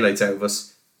living daylights out of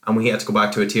us and we had to go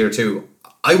back to a tier 2.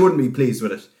 I wouldn't be pleased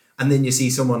with it. And then you see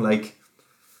someone like,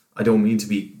 I don't mean to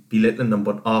be belittling them,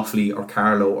 but Offaly or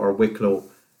Carlow or Wicklow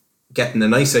getting a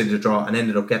nice side of the draw and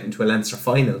ended up getting to a Leinster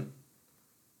final.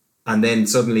 And then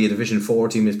suddenly a Division 4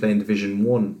 team is playing Division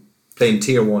 1, playing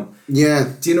Tier 1.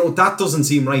 Yeah. Do you know, that doesn't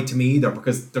seem right to me either,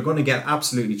 because they're going to get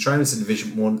absolutely trounced in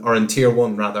Division 1, or in Tier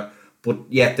 1 rather, but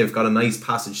yet they've got a nice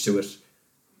passage to it.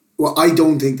 Well, I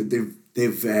don't think that they've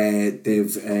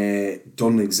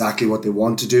done exactly what they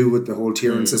want to do with the whole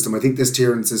tiering system. I think this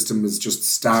tiering system is just the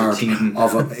start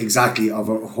of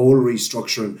a whole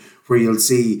restructuring where you'll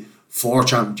see 4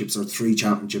 championships or 3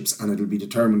 championships, and it'll be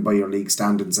determined by your league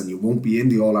standings, and you won't be in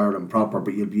the All-Ireland proper,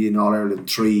 but you'll be in All-Ireland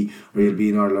 3, or you'll be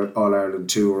in All-Ireland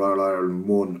 2 or All-Ireland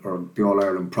 1 or the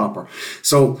All-Ireland proper.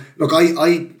 So look,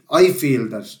 I feel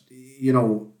that, you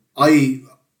know, I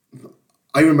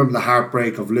remember the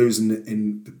heartbreak of losing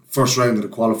in the first round of the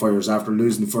qualifiers after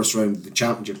losing the first round of the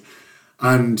championship,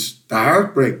 and the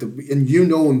heartbreak, and you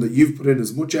knowing that you've put in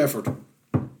as much effort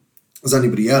as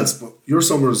anybody else, but your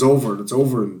summer is over, and it's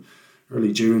over in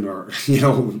early June, or you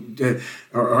know,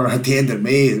 or at the end of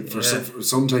May for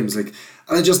sometimes, like,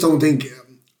 and I just don't think.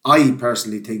 I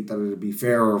personally think that it'd be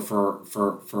fairer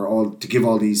for all to give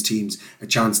all these teams a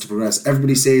chance to progress.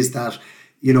 Everybody says that,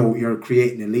 you know, you're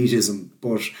creating elitism,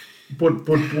 but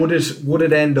would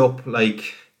it end up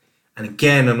like? And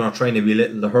again, I'm not trying to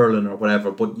belittle the hurling or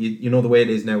whatever, but you know the way it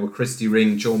is now with Christy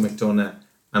Ring, Joe McDonough,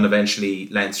 and eventually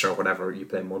Leinster or whatever you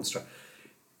play Munster.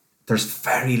 There's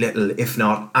very little, if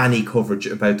not any, coverage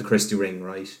about the Christy Ring,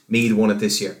 right? Meath won it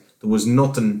this year. There was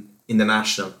nothing in the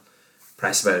national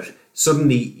press about it.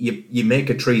 Suddenly, you make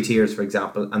it 3 tiers, for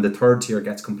example, and the 3rd tier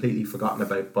gets completely forgotten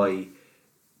about by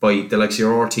the likes of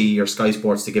your RT or Sky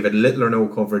Sports to give it little or no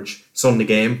coverage. Sunday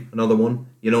Game, another one.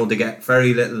 You know, they get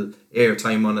very little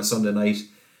airtime on a Sunday night.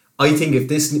 I think if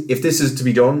this is to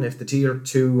be done, if the tier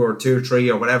 2 or tier 3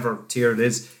 or whatever tier it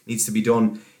is needs to be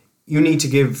done, you need to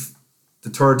give the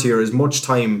third tier as much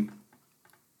time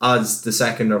as the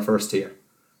second or first tier.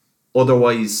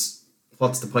 Otherwise,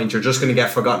 what's the point? You're just going to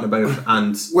get forgotten about.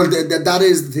 And well, that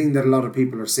is the thing that a lot of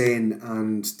people are saying,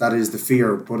 and that is the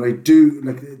fear. But I do,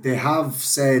 like, they have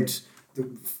said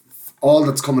all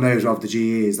that's coming out of the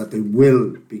GAA is that they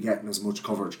will be getting as much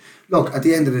coverage. Look, at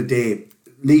the end of the day,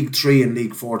 League 3 and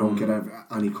League 4 don't get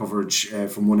any coverage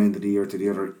from one end of the year to the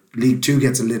other. League 2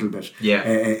 gets a little bit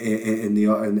in the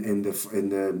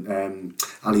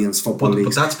Allianz Football League.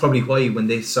 But that's probably why when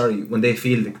they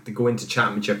feel they go into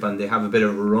Championship and they have a bit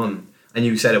of a run, and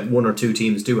you said it, 1 or 2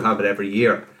 teams do have it every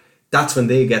year, that's when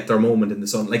they get their moment in the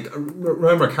sun. Like,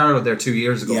 remember Carlow there 2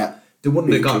 years ago? Yeah. They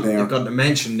wouldn't have got a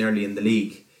mention nearly in the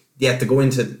league. Yet to go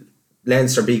into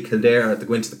Leinster, beat Kildare, to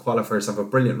go into the qualifiers, have a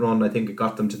brilliant run. I think it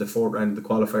got them to the 4th round of the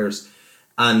qualifiers,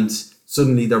 and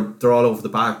suddenly they're all over the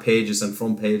back pages and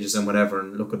front pages and whatever.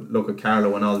 And look at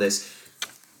Carlow and all this.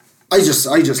 I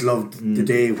just loved the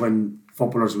day when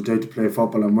footballers would out to play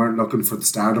football and weren't looking for the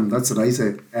stardom. That's what I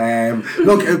say.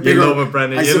 Look, you love it,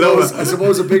 Brendan. I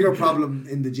suppose a bigger problem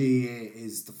in the GAA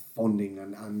is the funding,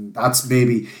 and that's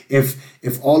maybe if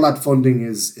all that funding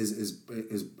is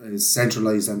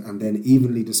centralised and then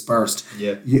evenly dispersed,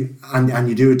 and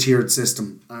you do a tiered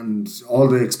system and all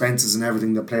the expenses and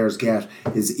everything that players get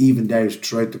is evened out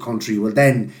throughout the country, well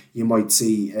then you might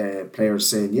see players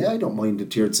saying, I don't mind the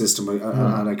tiered system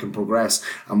and I can progress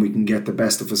and we can get the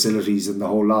best of facilities and the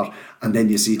whole lot, and then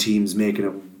you see teams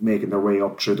making their way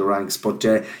up through the ranks. But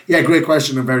great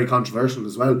question and very controversial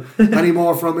as well. Any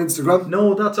more from Instagram?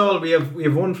 No, that's all. We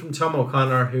have one from Tom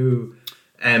O'Connor who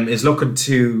is looking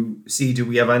to see, do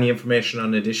we have any information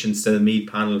on additions to the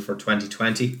Meath panel for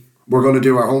 2020? We're going to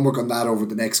do our homework on that over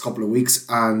the next couple of weeks,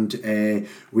 and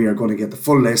we are going to get the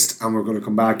full list, and we're going to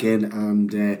come back in and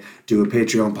do a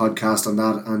Patreon podcast on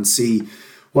that and see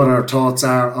what our thoughts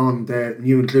are on the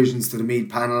new inclusions to the Meath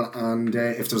panel, and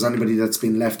if there's anybody that's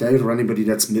been left out or anybody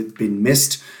that's been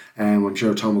missed. I'm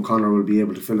sure Tom O'Connor will be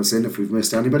able to fill us in if we've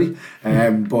missed anybody.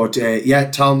 But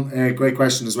Tom, great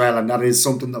question as well, and that is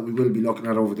something that we will be looking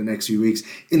at over the next few weeks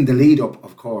in the lead up,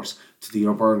 of course, to the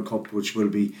O'Byrne Cup, which will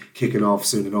be kicking off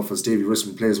soon enough as Davy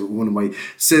Risman plays with one of my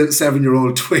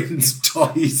 7-year-old twins'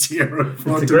 toys here.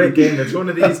 It's a great game. It's one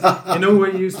of these, where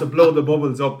you used to blow the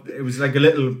bubbles up. It was like a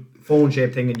little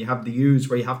phone-shaped thing, and you have the U's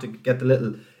where you have to get the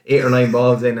little 8 or 9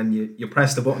 balls in, and you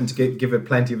press the button to give it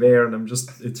plenty of air, and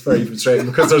it's very frustrating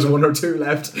because there's 1 or 2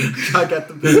 left. Can't get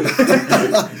them.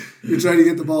 You're trying to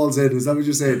get the balls in, is that what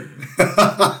you're saying?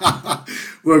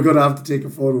 We're going to have to take a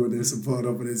photo of this and put it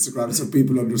up on Instagram so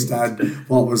people understand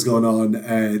what was going on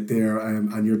there,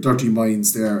 and your dirty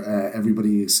minds there.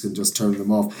 Everybody can just turn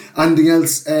them off. Anything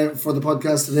else for the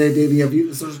podcast today, Davey?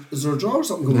 Is there a draw or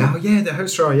something going on? Oh yeah, the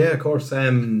house draw, of course. The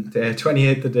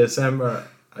 28th of December.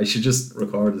 I should just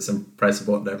record this and press a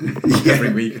button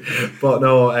every week. But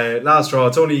no, last draw,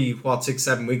 it's only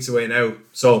 6-7 weeks away now.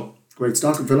 So great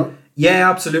stocking filler.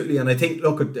 Yeah, absolutely. And I think,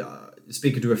 look,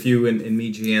 speaking to a few in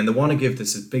Meath, and they want to give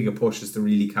this as big a push as they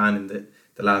really can in the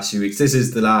last few weeks. This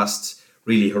is the last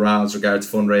really hurrah as regards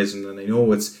fundraising, and I know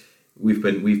we've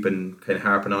been kind of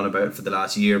harping on about it for the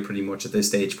last year pretty much at this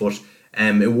stage, but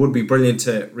it would be brilliant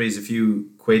to raise a few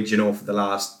quid, for the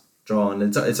last draw, and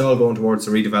it's all going towards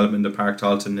the redevelopment of Park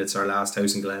Talton. It's our last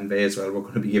house in Glen Bay as well. We're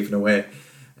going to be giving away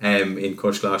in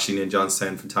Cushglashin in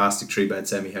Johnstown, fantastic 3-bed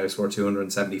semi-house worth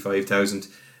 275,000.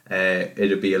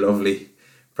 It'd be a lovely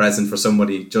present for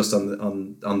somebody just on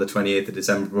the 28th of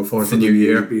December before the new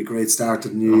year. It'd be a great start to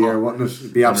the new year, wouldn't it?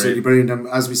 It'd be absolutely brilliant. And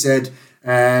as we said,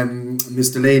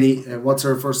 Miss Delaney, what's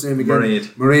her first name again?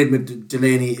 Mairead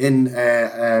Delaney in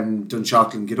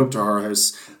Dunshaughlin. Get up to her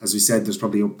house. As we said, there's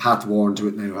probably a path worn to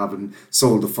it now, having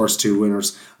sold the first 2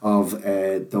 winners of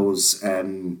those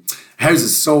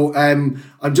houses. So I'm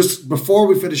just, before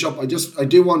we finish up, I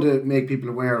do want to make people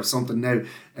aware of something now.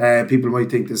 People might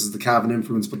think this is the Cavan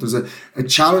influence, but there's a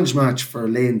challenge match for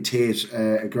Lane Tate,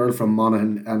 a girl from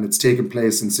Monaghan, and it's taking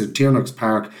place in St. Tiernock's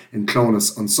Park in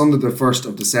Clonus on Sunday the 1st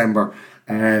of December.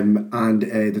 And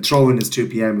the throw-in is 2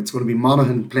 p.m. It's going to be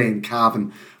Monaghan playing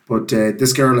Cavan, but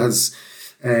this girl has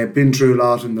been through a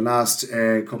lot in the last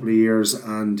couple of years,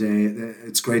 and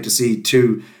it's great to see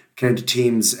 2 county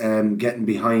teams getting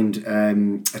behind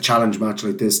a challenge match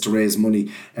like this to raise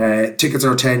money. Tickets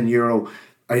are €10.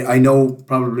 I know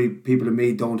probably people in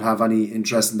Meath don't have any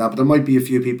interest in that, but there might be a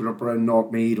few people up around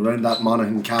North Meath, around that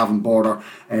Monaghan Cavan border,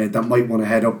 that might want to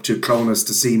head up to Clonus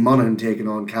to see Monaghan taking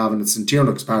on Cavan at St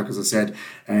Tiernuck's Park, as I said,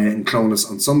 in Clonus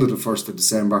on Sunday the 1st of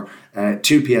December,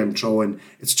 2 p.m. throw-in.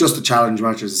 It's just a challenge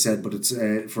match, as I said, but it's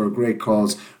for a great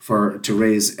cause to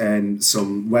raise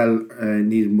some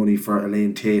well-needed money for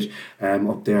Elaine Tate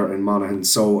up there in Monaghan.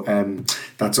 So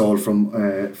that's all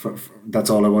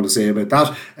that's all I want to say about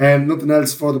that. Nothing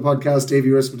else for the podcast. Davey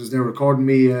Risman is now recording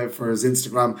me for his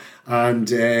Instagram,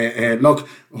 and look,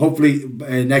 hopefully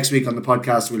next week on the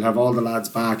podcast we'll have all the lads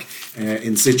back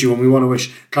in situ, and we want to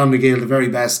wish Clonmagale the very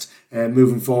best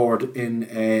moving forward in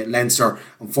Leinster.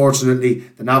 Unfortunately,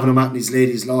 the Navan O'Mahony's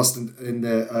ladies lost in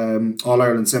the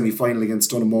All-Ireland semi-final against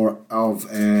Donaghmore of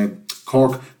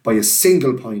Cork by a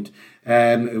single point.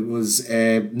 It was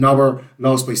Nobber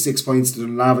lost by 6 points to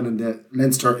Dunlavin in the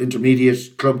Leinster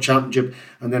Intermediate Club Championship,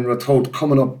 and then Ratoath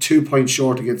coming up 2 points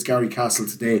short against Garrycastle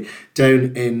today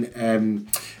down in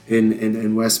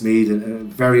Westmeath.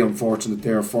 Very unfortunate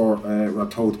there for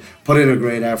Ratoath. Put in a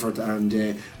great effort,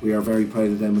 and we are very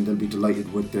proud of them, and they'll be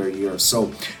delighted with their year.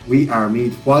 So we are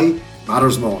Meath. Why?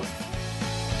 Matters more.